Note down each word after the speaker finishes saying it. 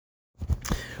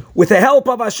With the help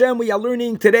of Hashem, we are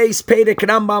learning today's Perek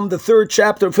Rambam, the third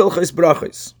chapter of Hilchos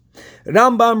Brachos.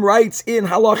 Rambam writes in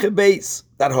Halacha Beis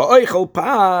that ha'oichel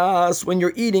pas, when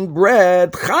you're eating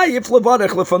bread, chayif levarech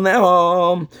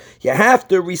lefaneho, you have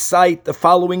to recite the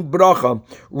following bracha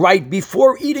right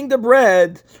before eating the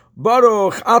bread.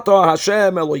 Baruch atah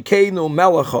Hashem Elokeinu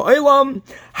melech ha'olam,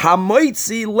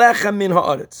 hamoitzi lechem min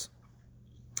ha'aretz.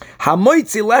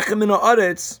 Hamoitzi lechem min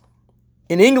ha'aretz,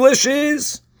 in English,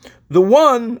 is the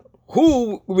one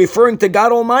who, referring to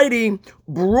God Almighty,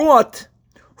 brought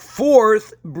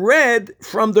forth bread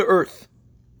from the earth.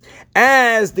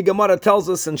 As the Gemara tells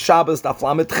us in Shabbos Daf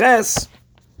Lamed Ches,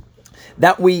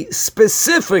 that we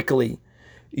specifically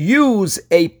use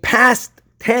a past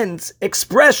tense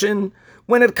expression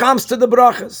when it comes to the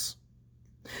brachas.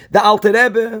 The Alter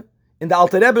Rebbe, in the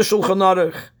Alter Rebbe Shulchan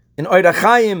Aruch, in Orach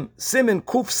Chaim, Siman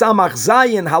Kuf Samach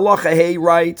Zayin Halacha Hey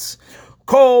writes,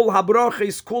 Kol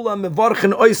habrachis kula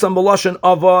mevarchen oisam b'lashon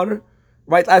avar,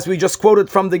 right, as we just quoted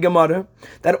from the Gemara,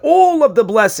 that all of the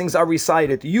blessings are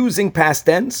recited using past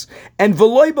tense, and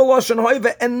v'loi b'lashon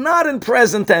hoive, and not in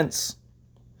present tense.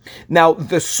 Now,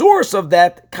 the source of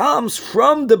that comes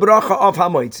from the bracha of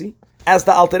Hamoitzi, as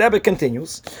the Alter Rebbe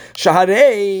continues,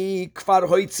 Shaharei kfar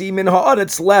hoitzi min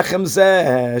haaretz lechem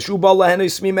zeh shuba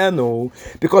lehenis mimenu,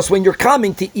 because when you're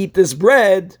coming to eat this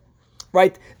bread,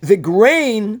 right, the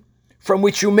grain from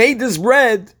which you made this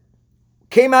bread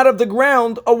came out of the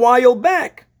ground a while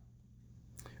back,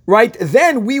 right?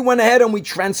 Then we went ahead and we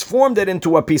transformed it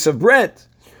into a piece of bread,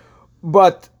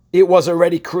 but it was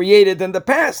already created in the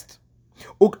past.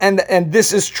 And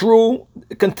this is true,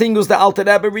 continues the Alter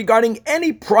Rebbe, regarding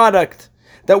any product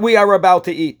that we are about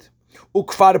to eat.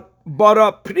 Ukfar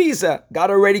bara priza,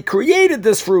 God already created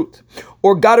this fruit,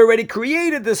 or God already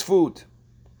created this food.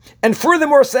 And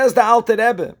furthermore, says the Alter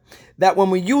Rebbe, that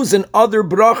when we use in other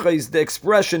brachas the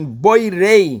expression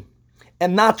boirei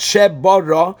and not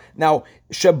shebara, now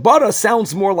shebara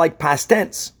sounds more like past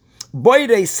tense.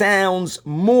 Boirei sounds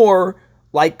more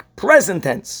like present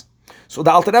tense. So the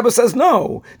Alter Rebbe says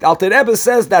no. The Alter Rebbe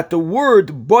says that the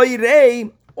word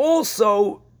boirei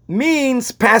also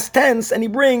means past tense, and he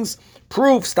brings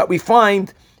proofs that we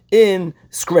find in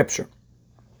Scripture.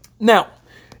 Now,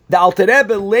 the Alter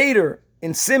Rebbe later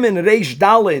in Siman Reish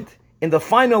Daled, in the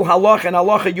final halacha and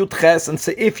halacha Yud Ches and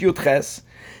Seif Yud Ches,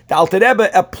 the Alter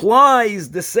Rebbe applies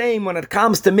the same when it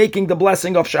comes to making the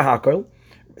blessing of Shahakoil.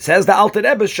 Says the Alter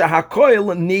Rebbe,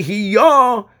 Shahakoil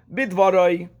nihiyah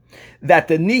bidvaroi, that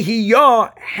the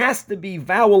nihiyah has to be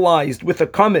vowelized with a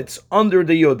kametz under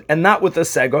the Yud and not with a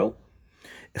segol.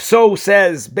 So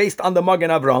says, based on the Magen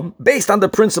Avram, based on the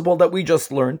principle that we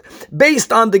just learned,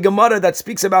 based on the Gemara that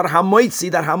speaks about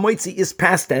Hamoitzi, that Hamoitzi is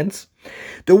past tense.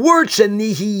 The word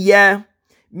shenihiyeh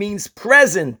means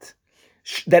present,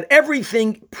 that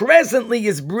everything presently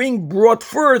is being brought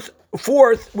forth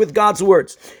with God's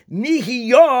words.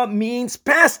 Nihiyah means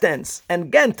past tense. And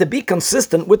again, to be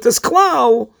consistent with this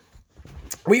klal,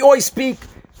 we always speak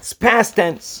past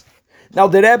tense. Now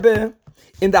the Rebbe,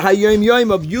 in the Hayom Yom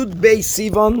of Yud Beis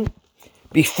Sivan,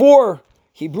 before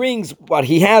he brings what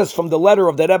he has from the letter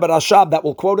of the Rebbe Rashab that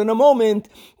we'll quote in a moment,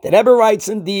 the Rebbe writes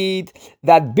indeed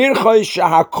that Birchoi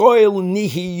Shahakoil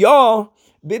Nihiyah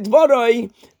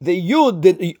Bidvaroi, the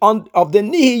Yud of the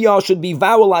Nihiyah should be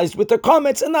vowelized with the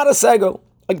comments and not a segel,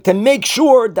 like to make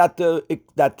sure that the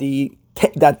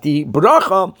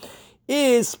bracha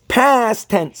is past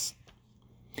tense.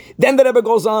 Then the Rebbe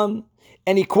goes on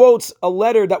and he quotes a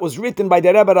letter that was written by the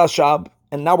Rebbe Rashab,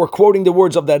 and now we're quoting the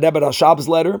words of the Rebbe Rashab's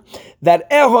letter, that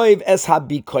Ehoiv es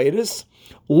habikoiris,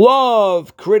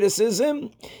 love criticism,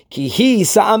 ki hi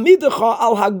sa'amidecha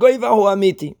al hagoiva hu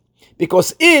amiti,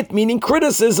 because it, meaning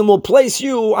criticism, will place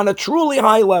you on a truly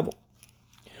high level.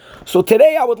 So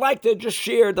today I would like to just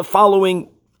share the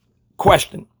following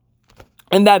question,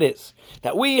 and that is,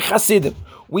 that we Hasidim,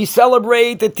 we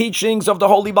celebrate the teachings of the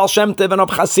Holy Baal Shem Tov and of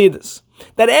Hasidus,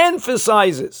 that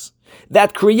emphasizes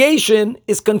that creation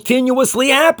is continuously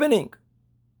happening,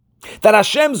 that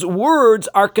Hashem's words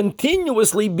are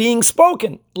continuously being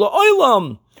spoken.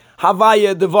 La'olam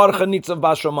havaya devarcha nitzav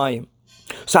b'shamayim.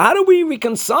 So how do we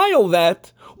reconcile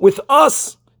that with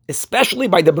us, especially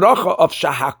by the bracha of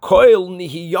Shahakoil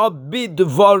Nihiyah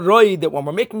Bidvaroi, that when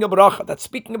we're making a bracha that's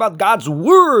speaking about God's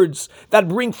words that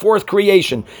bring forth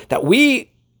creation, that we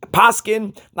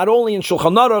paskin, not only in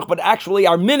Shulchan Aruch, but actually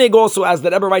our minig also, as the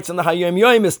Rebbe writes in the Hayom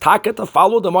Yom, is taka, to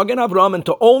follow the Magen Avram and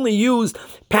to only use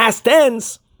past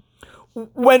tense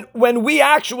when we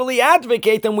actually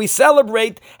advocate and we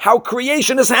celebrate how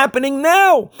creation is happening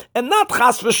now, and not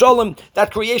chas v'sholem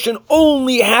that creation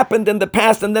only happened in the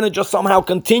past and then it just somehow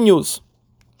continues.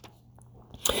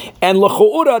 And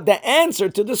l'chu'ura, the answer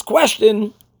to this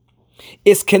question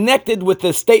is connected with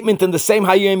the statement in the same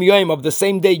Hayom Yom of the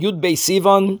same day, Yud Bei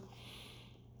Sivan,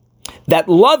 that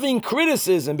loving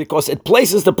criticism, because it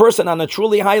places the person on a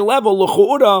truly high level,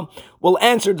 l'chu'ura, will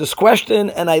answer this question,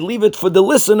 and I leave it for the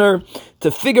listener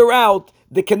to figure out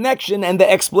the connection and the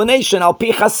explanation, al pi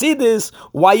Chasidis,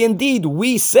 why indeed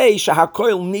we say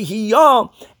shahakoil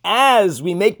nihiyah, as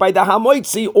we make by the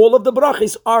Hamoitzi, all of the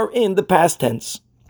brachis are in the past tense.